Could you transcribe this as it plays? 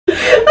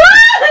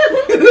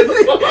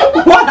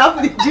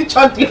You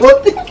chugged the whole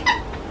thing.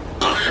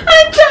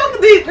 I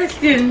chugged the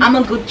question. I'm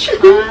a good child.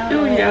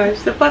 Oh yeah,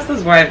 she's the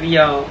pastor's wife,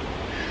 y'all.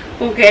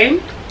 Okay.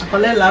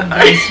 Can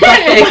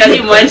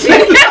you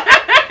imagine?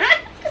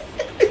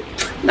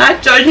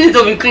 That church needs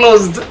to be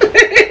closed.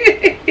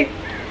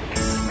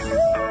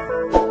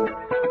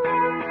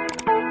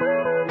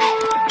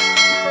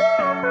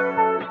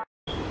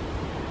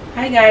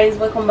 Hi guys,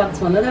 welcome back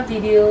to another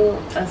video.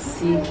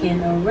 As you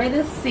can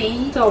already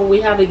see, so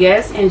we have a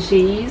guest and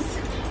she's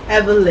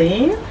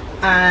Evelyn.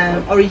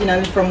 I'm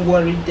originally from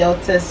Warri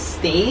Delta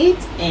State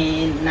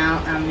and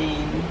now I'm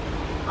in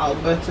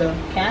Alberta,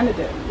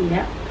 Canada.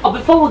 Yeah.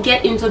 Before we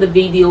get into the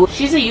video,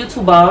 she's a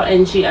YouTuber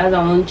and she has her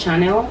own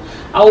channel.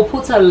 I will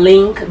put a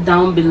link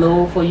down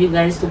below for you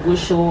guys to go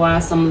show her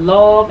some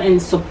love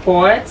and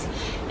support,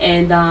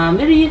 and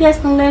maybe you guys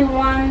can learn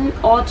one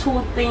or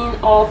two things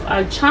of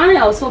our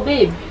channel. So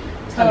babe,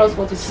 tell us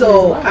what you do.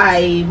 So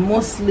I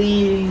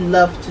mostly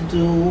love to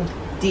do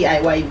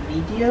DIY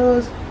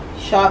videos,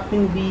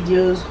 shopping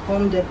videos,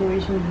 home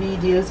decoration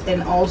videos,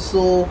 and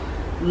also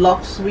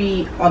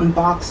luxury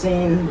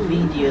unboxing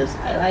videos.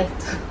 I like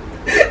to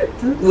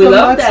we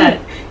love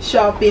that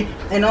shopping,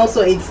 and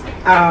also it's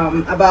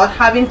about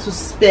having to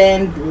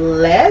spend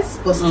less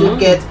but still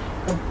get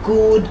a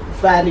good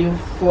value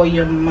for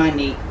your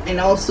money, and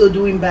also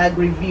doing bag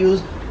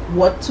reviews,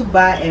 what to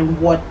buy and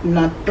what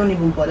not. Don't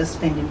even bother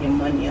spending your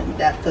money on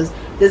that, because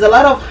there's a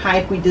lot of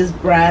hype with this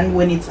brand.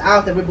 When it's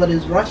out,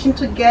 everybody's rushing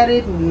to get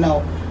it.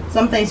 No,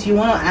 sometimes you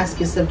want to ask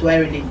yourself, do I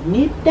really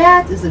need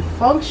that? Is it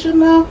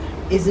functional?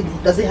 Does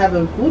it have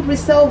a good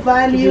resale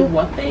value?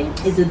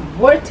 Is it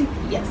worth it?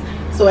 Yes.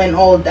 So, and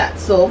all that.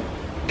 So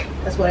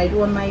that's what I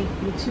do on my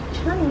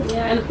YouTube channel.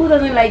 Yeah, and who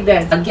doesn't like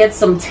that? I'll get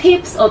some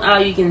tips on how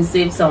you can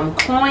save some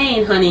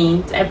coin,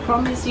 honey. I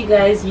promise you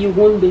guys, you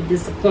won't be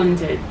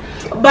disappointed.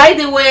 By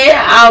the way,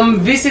 I'm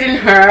visiting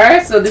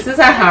her, so this is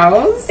her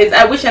house.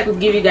 I wish I could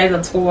give you guys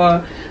a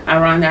tour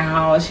around her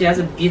house. She has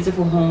a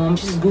beautiful home.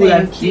 She's good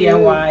at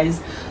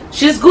DIYs.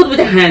 She's good with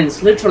her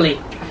hands, literally.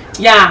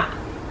 Yeah.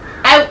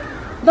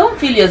 Don't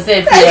feel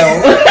yourself,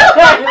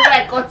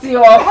 I cut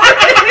you off.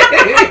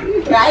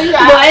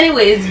 But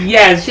anyways,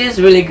 yeah, she's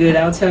really good,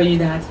 I'll tell you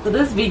that. So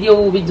this video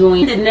we'll be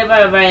doing the never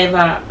have I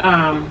ever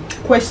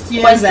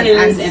questions and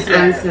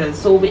answers.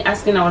 So we'll be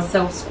asking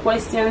ourselves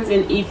questions,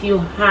 and if you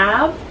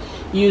have,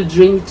 you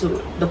drink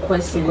to the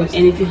question, and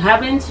if you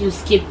haven't, you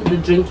skip the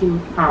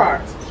drinking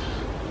part.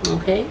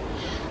 Okay,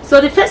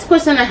 so the first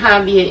question I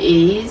have here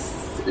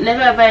is,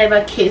 never have I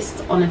ever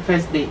kissed on a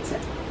first date?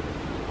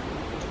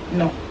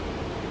 No,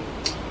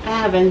 I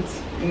haven't.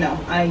 No,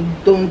 I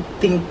don't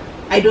think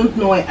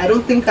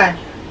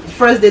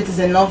first date is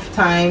enough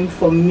time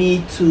for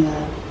me to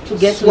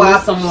get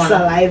swap someone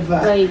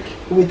saliva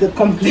with a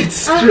complete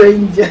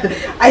stranger.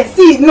 I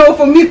see. No,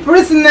 for me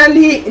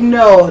personally,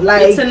 no.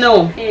 Like, it's a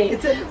no.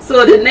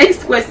 So the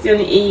next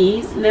question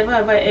is, never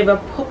have I ever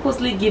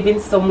purposely given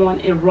someone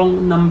a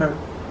wrong number?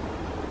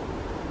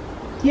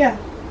 Yeah,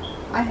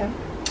 I have.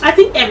 I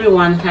think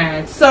everyone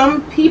has.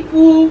 Some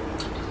people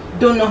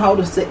don't know how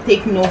to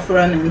take no for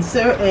an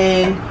answer,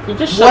 and you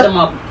just shut them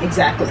up.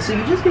 Exactly. So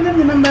you just give them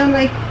the number and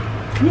like,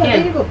 yeah,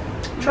 there you go,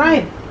 try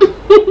it.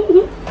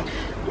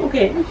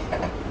 Okay.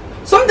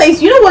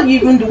 Sometimes, you know what you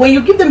even do when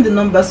you give them the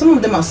number, some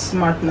of them are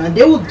smart now,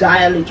 they will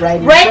dial it right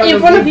in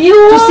front of you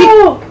to see.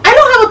 I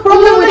don't have a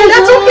problem with it.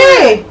 That's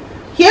okay.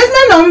 Here's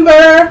my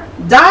number,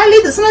 dial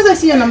it. As soon as I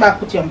see your number, I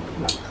put you on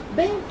block.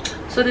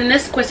 So the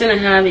next question I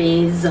have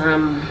is,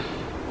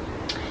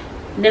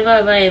 never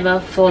have I ever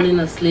fallen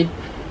asleep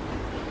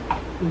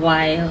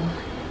while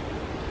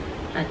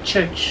at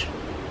church?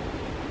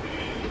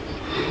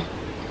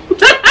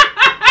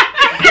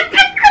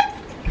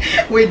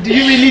 Wait, do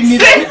you really need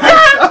to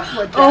answer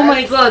for that? Oh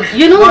my god,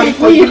 you know what?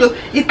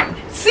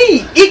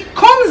 It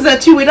comes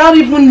at you without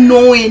even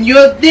knowing.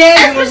 You're there,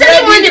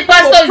 especially when the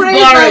pastor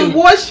is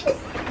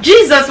boring.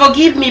 Jesus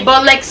forgive me,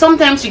 but like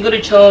sometimes you go to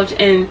church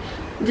and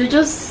they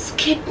just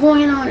keep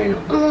going on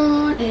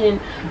and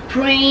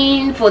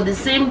praying for the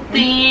same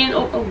thing.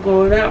 Oh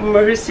God, have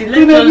mercy.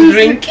 Let us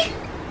drink.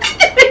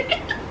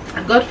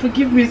 God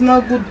forgive me, it's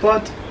not good,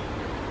 but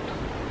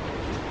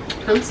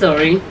I'm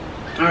sorry.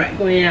 Alright.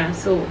 Oh yeah,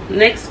 so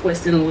next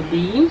question would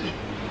be,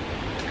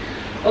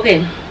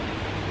 okay,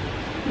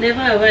 never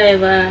have I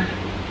ever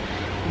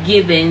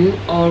given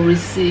or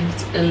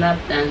received a lap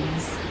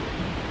dance?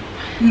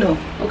 No.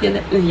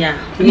 Okay, yeah,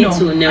 me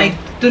too. No, I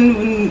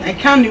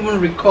can't even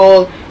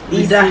recall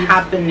either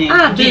happening,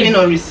 giving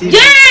or receiving.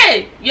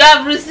 Yeah, you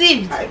have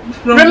received.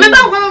 Remember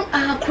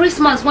when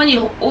Christmas, when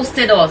you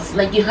hosted us,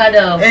 like you had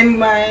a and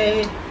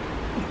my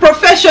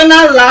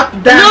professional lap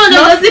dance. No,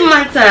 that doesn't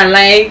matter.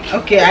 Like,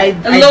 okay, I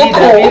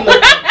local.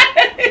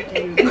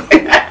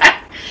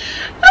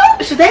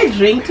 Should I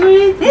drink to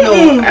it? No,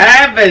 I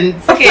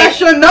haven't.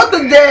 Professional, not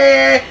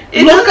the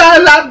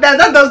local lap dance.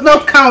 That does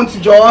not count,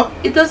 Joe.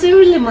 It doesn't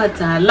really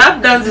matter.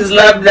 Lap dance is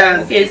lap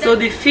dance. Okay, so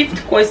the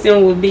fifth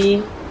question will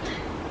be,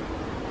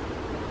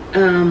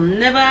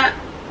 never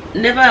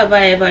have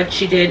I ever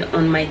cheated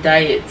on my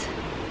diet?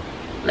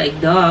 Like,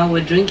 duh,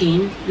 we're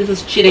drinking. This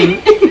is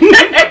cheating.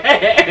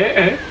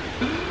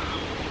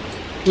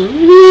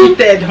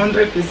 Cheated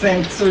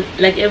 100%.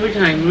 Like every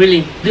time,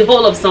 really. The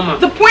whole of summer.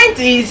 The point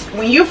is,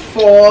 when you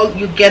fall,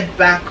 you get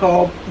back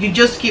up. You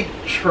just keep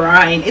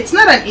trying. It's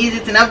not an easy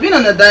thing. I've been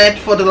on a diet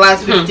for the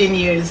last 15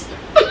 years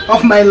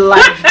of my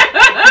life.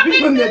 I've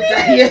been on a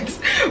diet.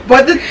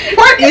 But the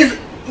part is,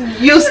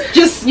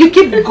 you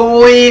keep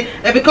going.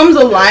 It becomes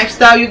a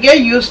lifestyle. You get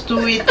used to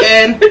it.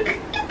 And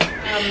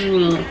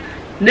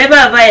never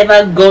have I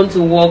ever gone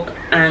to work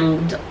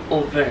and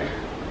over.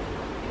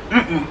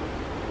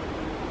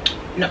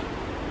 No.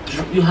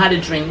 You had a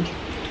drink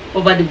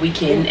over the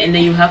weekend and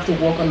then you have to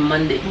work on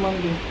Monday.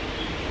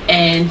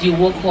 And you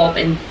woke up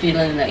and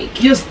feeling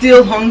like you're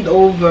still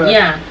hungover.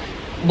 Yeah,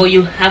 but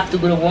you have to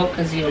go to work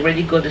because you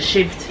already got the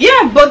shift.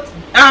 Yeah, but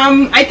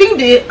I think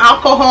the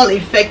alcohol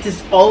effect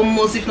is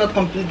almost, if not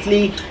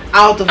completely,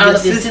 out of the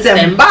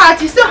system. But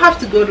you still have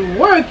to go to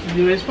work.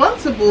 You're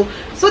responsible,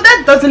 so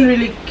that doesn't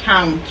really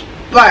count.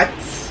 But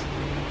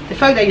the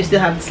fact that you still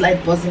have the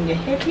slight buzz in your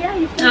head, yeah,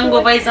 you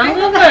hangover is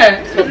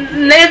hangover.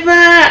 Never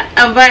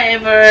have I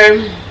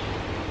ever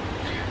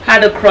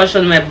had a crush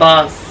on my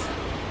boss.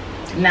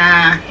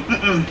 Nah.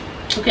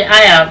 Okay,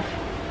 I have.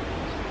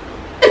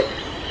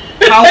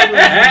 How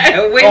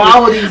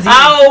old is he?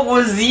 How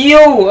was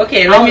you?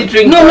 Okay, let me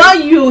drink. No,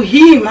 not you.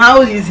 Him. How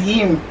old is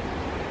him?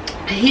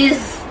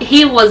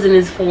 He was in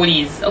his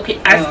 40s. Okay,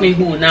 ask me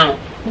who now.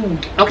 Who?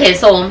 Okay,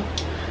 so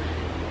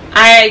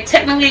I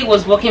technically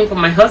was working for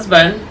my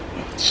husband.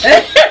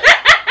 Get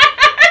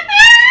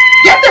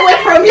away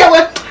from here!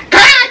 When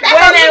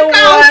I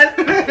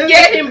was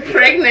getting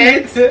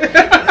pregnant, so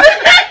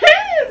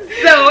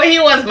he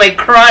was my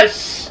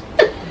crush.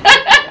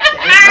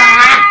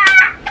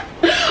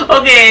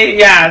 Okay,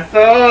 yeah.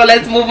 So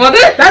let's move on.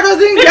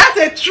 That's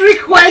a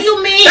trick question. What do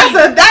you mean?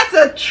 That's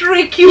a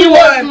tricky one. He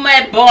was one.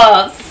 my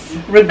boss,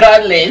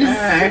 regardless.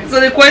 So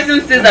the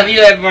question says, have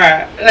you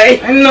ever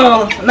like?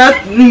 No,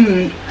 not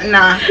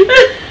nah.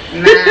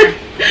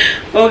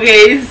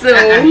 Okay, so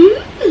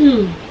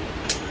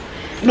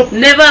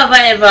never have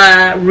I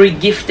ever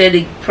re-gifted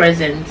a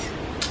present.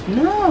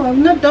 No, I've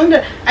not done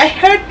that. I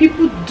heard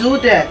people do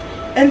that,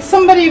 and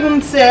somebody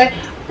even said,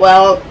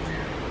 well,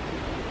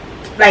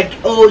 like,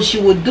 oh, she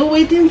would do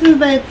it into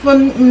like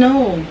fun.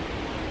 No,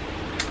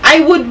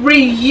 I would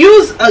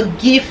reuse a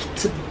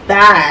gift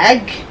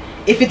bag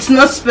if it's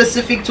not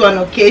specific to an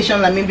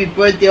occasion, like maybe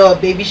birthday or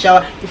baby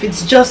shower. If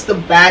it's just a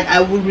bag, I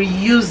would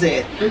reuse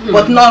it,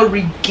 but not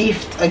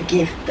re-gift a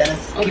gift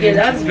that's okay.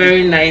 That's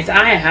very nice.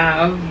 I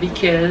have,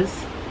 because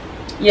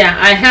yeah,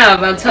 I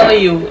have. I'll tell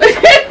you.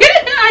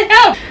 I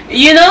have.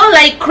 You know,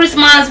 like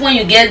Christmas, when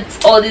you get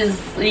all these,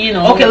 you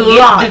know,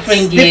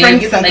 different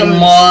gifts like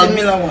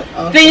mugs,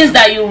 things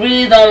that you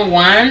really don't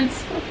want.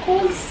 Of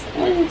course,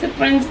 when it's a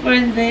friend's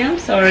birthday, I'm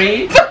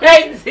sorry,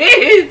 I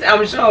did.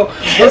 I'm sure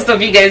most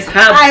of you guys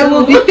have. I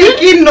will be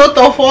taking note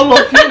of all of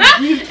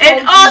you.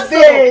 And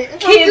also,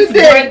 kids'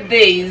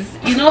 birthdays.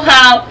 You know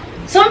how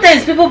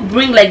sometimes people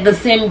bring like the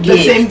same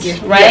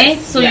gift, right?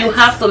 Yes, so you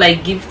have to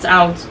like gift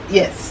out.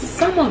 Yes.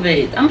 Some of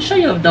it. I'm sure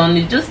you have done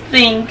it. Just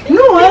think.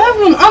 No, I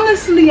haven't.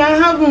 Honestly, I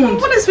haven't.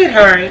 What is with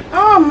her?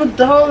 Oh, my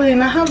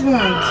darling, I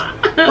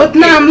haven't. But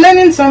now I'm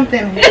learning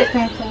something.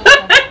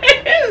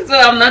 So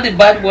I'm not the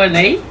bad one,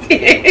 eh?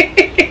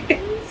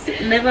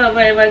 Never have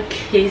I ever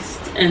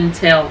kissed and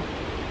tell.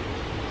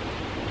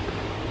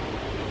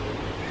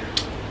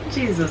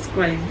 Jesus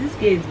Christ, this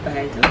guy is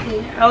bad.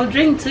 Okay, I'll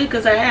drink too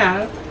because I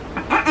have.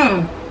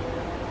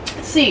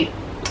 See,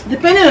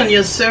 depending on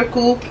your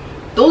circle,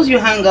 those you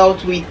hang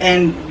out with,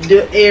 and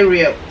the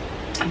area,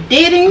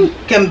 dating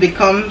can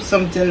become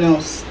something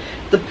else.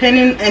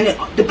 And it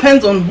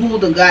depends on who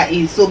the guy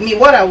is. So me,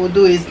 what I will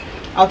do is,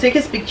 I'll take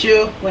his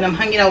picture when I'm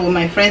hanging out with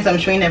my friends. I'm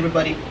showing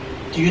everybody.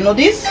 Do you know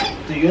this?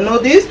 Do you know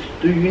this?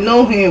 Do you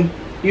know him?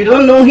 You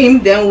don't know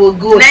him? Then we'll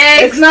go.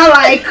 Next. It's not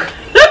like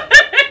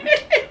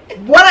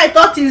what I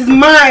thought is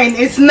mine.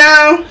 It's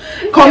now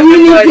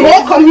community,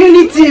 whole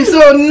community.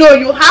 So no,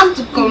 you have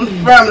to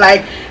confirm.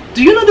 Like,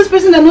 do you know this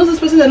person that knows this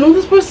person that knows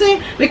this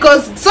person?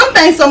 Because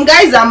sometimes some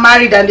guys are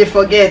married and they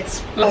forget.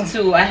 Me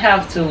too. I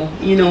have to.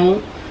 You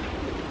know.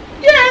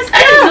 Yes,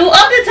 I do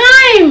all the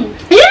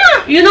time.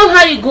 Yeah. You know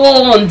how you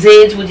go on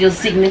dates with your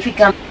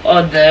significant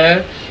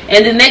other,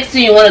 and the next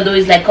thing you want to do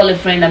is like call a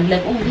friend and be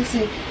like, oh,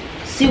 listen,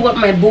 see what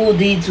my boo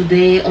did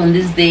today on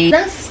this day.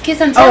 That's kiss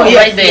and tell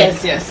right there.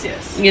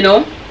 Yes. You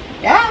know?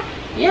 Yeah.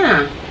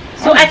 Yeah.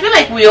 So I feel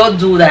like we all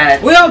do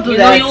that. We all do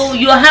that. You know,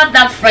 you have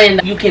that friend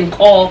that you can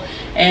call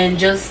and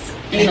just,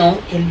 you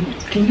know,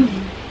 can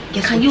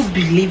you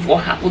believe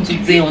what happened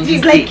today on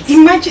this date? Like,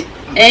 imagine.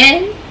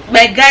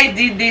 My guy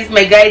did this,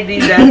 my guy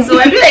did that. So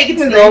I feel like it's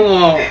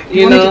normal.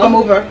 You want know? me to come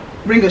over,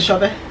 bring a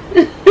shovel?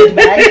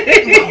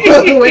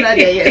 We're not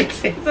there yet.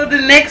 So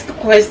the next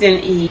question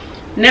is,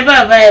 never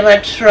have I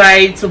ever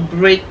tried to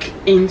break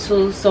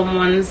into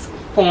someone's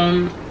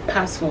phone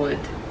password.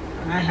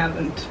 I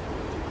haven't.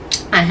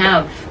 I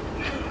have.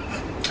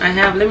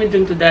 Let me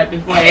drink to that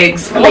before I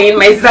explain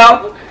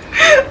myself.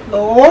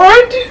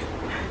 Lord.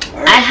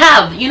 I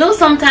have. You know,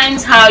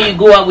 sometimes how you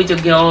go out with your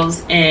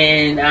girls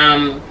and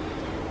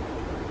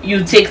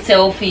you take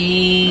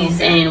selfies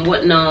and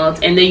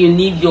whatnot, and then you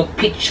need your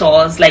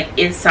pictures like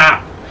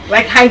ASAP.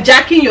 Like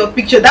hijacking your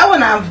picture. That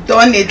one I've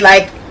done it,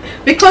 like,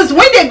 because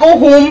when they go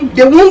home,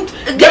 they won't.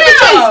 The picture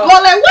is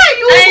gone. Like, why are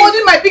you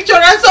holding my picture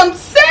ransom?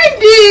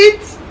 Send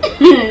it.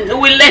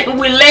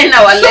 we learn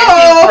our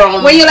lesson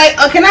from. When you're like,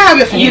 oh, can I have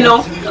your phone? You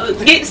know,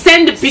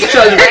 send the pictures,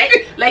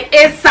 right? Like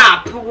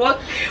ASAP.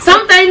 What?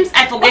 Sometimes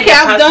I forget. Okay,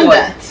 I've done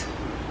that.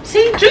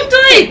 See, drink to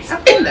it.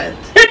 I've done that.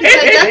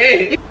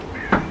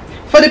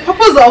 For the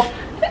purpose of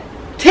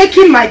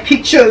taking my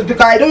pictures,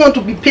 because I don't want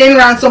to be paying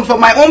ransom for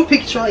my own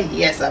picture.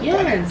 Yes, I've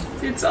done it.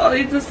 It's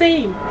the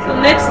same. So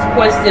next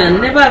question: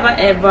 never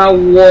ever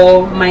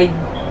wore my.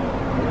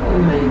 Oh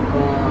my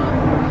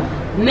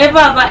god!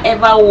 Never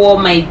ever wore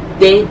my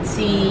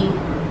dirty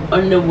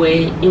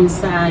underwear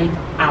inside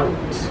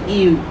out.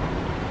 Ew.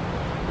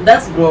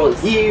 That's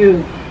gross.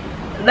 Ew.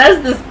 That's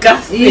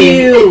disgusting.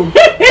 Ew.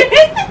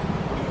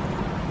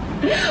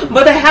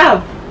 But I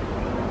have.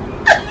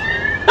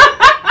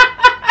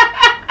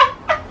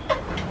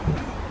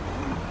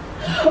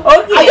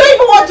 Okay. I don't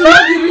even want to know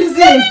the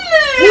reason.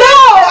 No,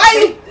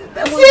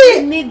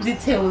 I need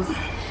details.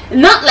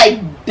 Not like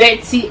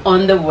dirty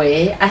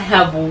underwear. I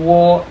have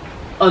wore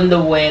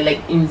underwear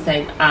like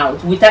inside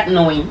out without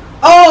knowing.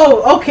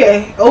 Oh,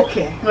 okay,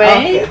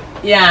 right? Okay.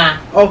 Yeah.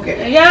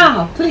 Okay.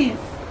 Yeah, please.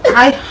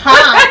 I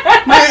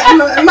have my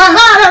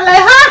heart. I'm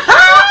like,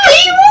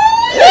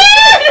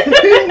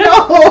 no.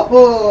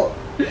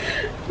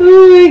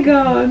 Oh my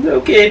god.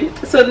 Okay.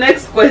 So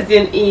next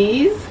question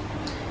is: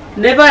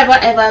 never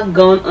ever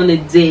gone on a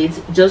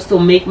date just to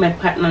make my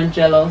partner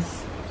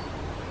jealous.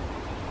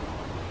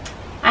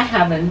 I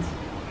haven't.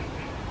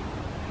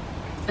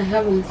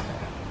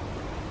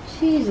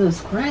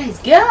 Jesus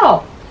Christ,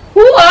 girl.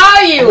 Who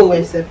are you?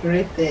 We're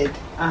separated.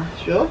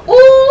 Sure.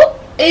 Who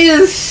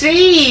is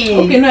she?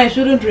 Okay, no, I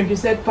shouldn't drink. You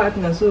said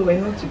partner, so we're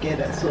not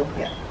together. So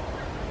yeah.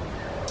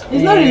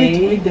 It's not really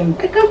to make them.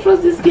 I can't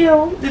trust this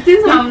girl. The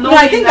things I'm knowing.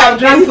 No, I think I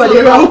drank for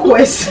the wrong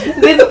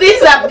question. The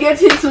things I'm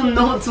getting to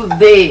know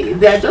today,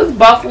 they're just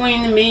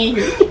baffling me.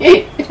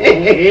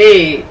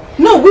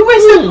 No, we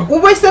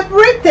were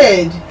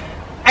separated,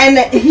 and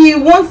he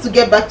wants to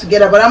get back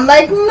together, but I'm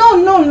like,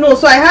 no.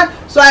 So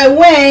I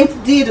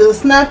went, did a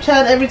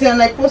Snapchat, everything,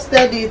 and I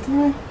posted it.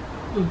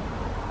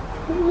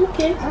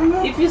 Okay,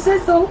 if you say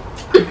so.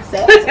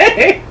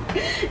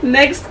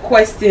 Next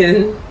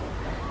question.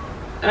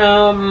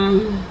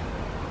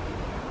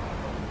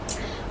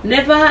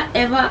 Never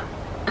ever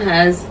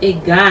has a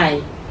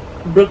guy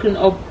broken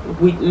up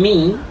with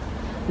me,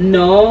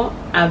 nor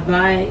have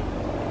I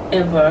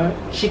ever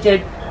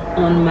cheated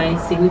on my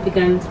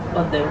significant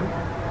other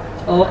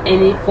or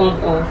any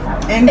form of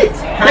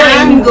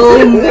entanglement.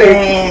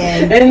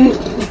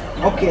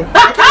 Okay.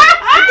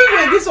 I think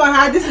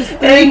this is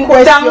three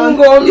questions.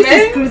 This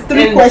is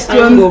three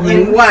questions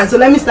in one. So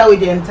let me start with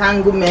the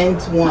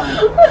entanglement one.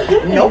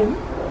 Nope.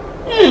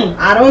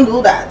 I don't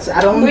do that.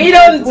 We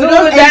don't do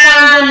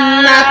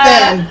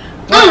that.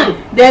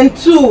 Nothing. Then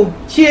 2,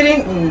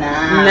 cheating.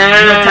 Nah.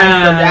 No time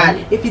for that.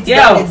 If it's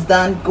done, it's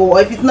done. Go.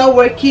 If it's not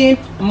working,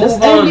 just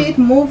end it.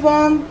 Move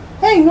on.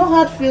 Hey, no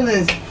hard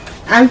feelings.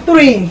 And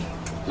 3,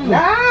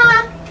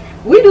 nah.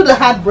 We do the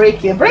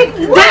heartbreaking. They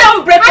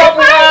don't break up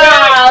with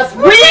us.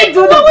 We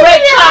do the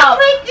break up.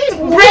 Break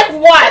what?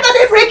 What are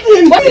they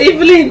breaking? What,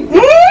 Evelyn?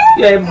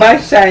 You're a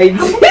bad child.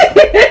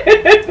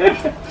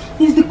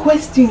 Is the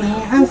question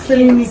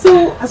answering me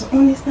so as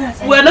honest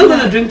as we're not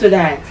going to drink to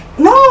that.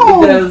 No,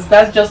 because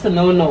that's just a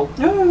no.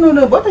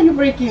 What are you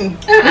breaking?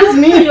 It's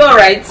me. You're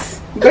right.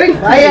 Break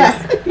fire.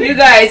 You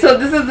guys, so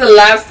this is the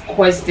last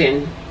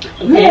question.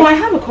 Okay? No, I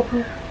have a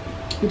couple.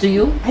 Do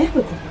you? I have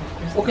a couple of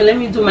questions. Okay, let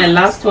me do my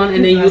last one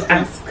and then you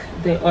ask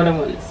the other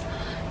ones.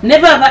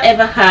 Never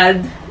ever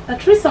had a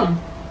threesome.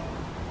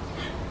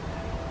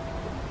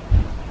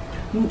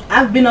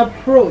 I've been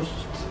approached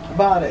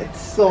about it,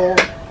 so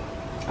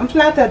I'm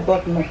flattered,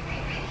 but no.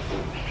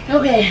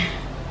 Okay.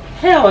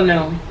 Hell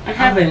no, I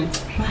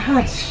haven't. My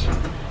heart.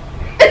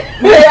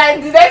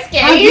 Did I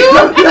scare you?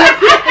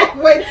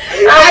 Wait,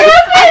 I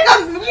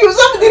confused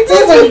some of the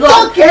things you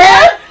don't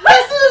care.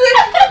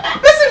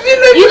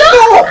 You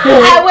know,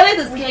 I wanted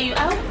to scare you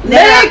out.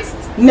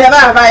 Never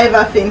have I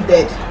ever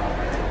fainted.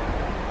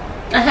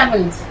 I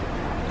haven't.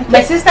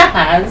 My sister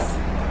has.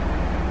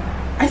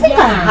 I think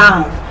I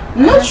have.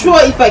 I'm not sure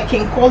if I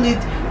can call it.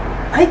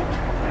 I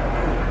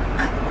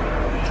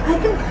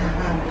think I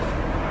have.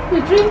 You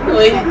drink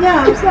away?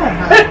 Yeah, I'm sorry.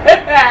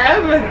 I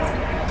haven't.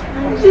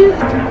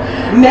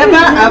 Never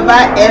have I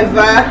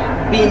ever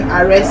been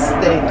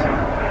arrested.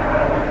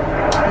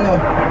 No.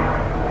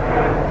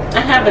 I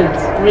haven't,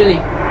 really.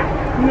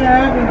 Yeah,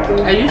 I haven't.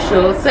 Are you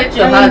sure? Set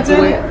your heart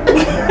away.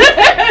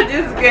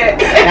 This girl.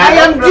 I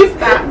am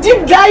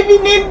deep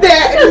diving in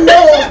there. No.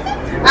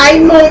 I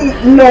know.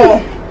 No.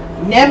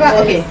 Never.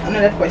 Okay,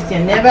 another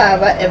question. Never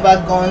have I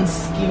ever gone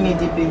skinny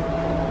dipping.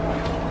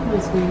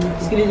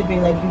 Skinny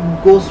dipping, like you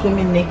go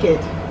swimming naked.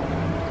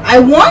 I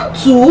want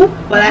to,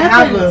 but I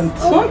haven't.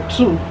 Oh. Want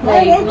to.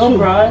 Like, I want no to.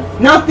 bras?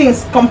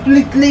 Nothing's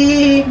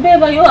completely.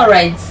 Babe, are you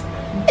alright?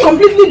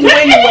 Completely the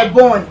way you were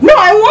born. No,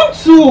 I want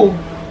to.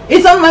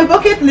 It's on my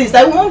bucket list.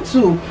 I want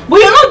to. But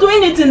you're not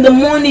doing it in the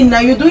morning now.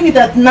 You're doing it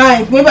at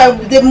night. Maybe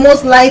the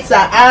most lights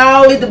are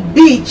out at the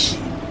beach.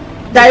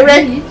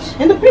 Direct.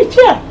 In the beach,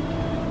 yeah.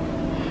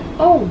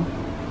 Oh.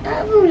 I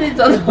haven't really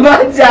thought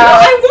about that. No,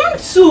 I want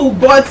to,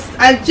 but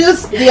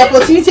the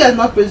opportunity has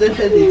not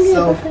presented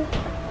itself.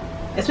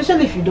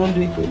 Especially if you don't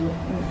do it alone.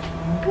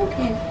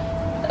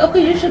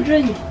 Okay, you should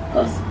drink.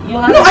 Because you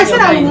have I said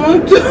I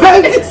want to.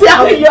 I didn't say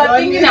I you are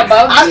thinking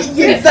about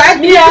it.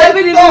 Exactly. Yeah, I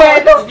haven't even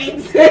heard of it.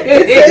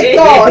 It's a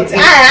thought.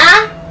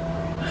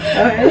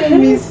 Let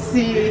me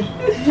see.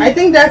 I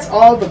think that's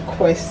all the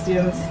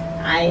questions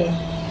I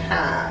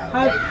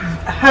have.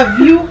 Have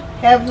you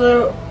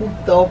ever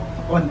hooked up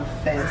on a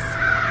first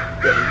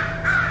date?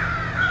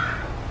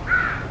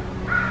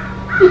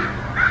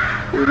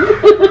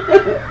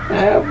 I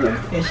haven't.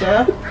 You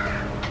sure?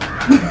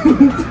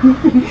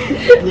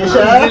 You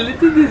sure? I'm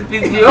deleting this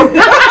video.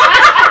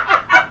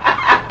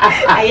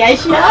 Are you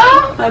sure?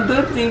 I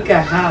don't think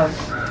I have.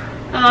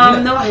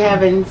 No, I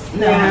haven't.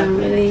 No, I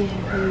really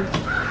haven't.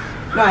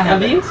 No, I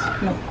Have haven't. you?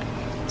 No.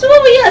 So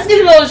what were you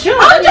asking about? Sure,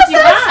 I'm just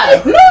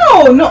asking.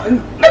 No. I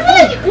feel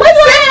like why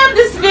do I have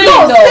this feeling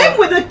no, though? same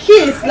with a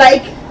kiss.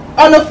 Like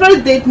on a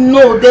first date,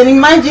 no. Then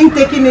imagine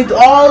taking it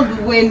all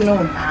the way, no.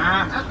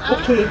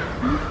 Okay.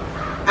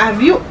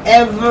 Have you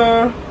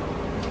ever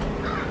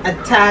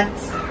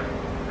attacked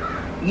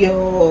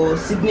your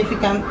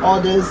significant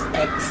other's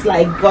ex?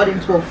 Like got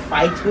into a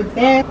fight with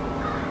them?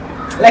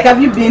 Like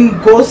have you been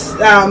ghost?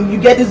 You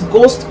get this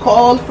ghost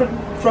call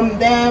from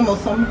them or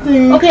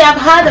something? Okay, I've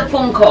had a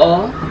phone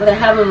call, but I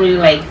haven't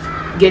really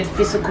get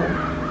physical.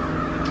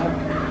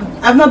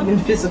 I've not been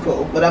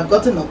physical, but I've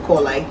gotten a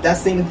call like that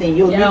same thing.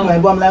 You'll leave my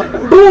bum like,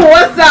 boo,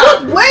 what's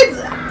up? Wait,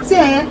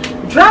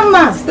 see,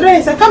 drama,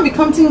 stress. I can't be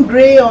counting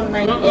gray on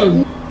my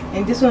head.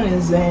 And this one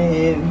is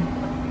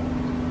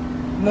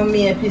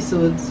mommy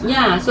episodes.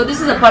 Yeah, so this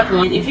is a part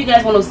 1. If you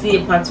guys want to see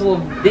a part 2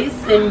 of this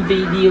same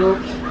video,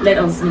 let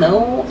us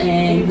know,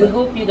 and we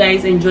hope you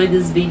guys enjoyed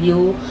this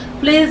video.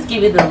 Please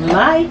give it a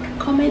like,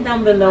 comment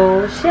down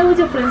below, share with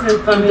your friends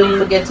and family. Don't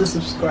forget to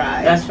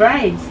subscribe. That's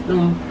right,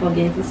 don't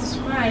forget to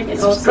subscribe. And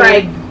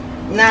subscribe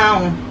also,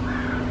 now.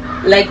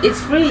 Like it's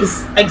free.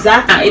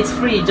 Exactly. It's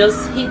free.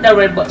 Just hit that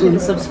red button to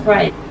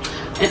subscribe.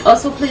 And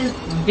also please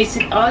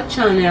visit our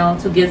channel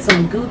to get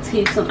some good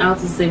tips on how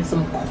to save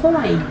some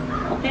coin.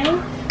 Okay,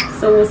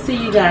 so we'll see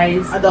you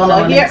guys.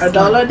 $1 here,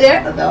 $1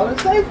 there, $1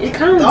 saved. It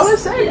counts. $1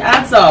 saved. It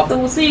adds up. So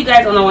we'll see you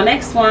guys on our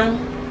next one.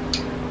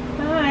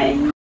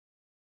 Bye.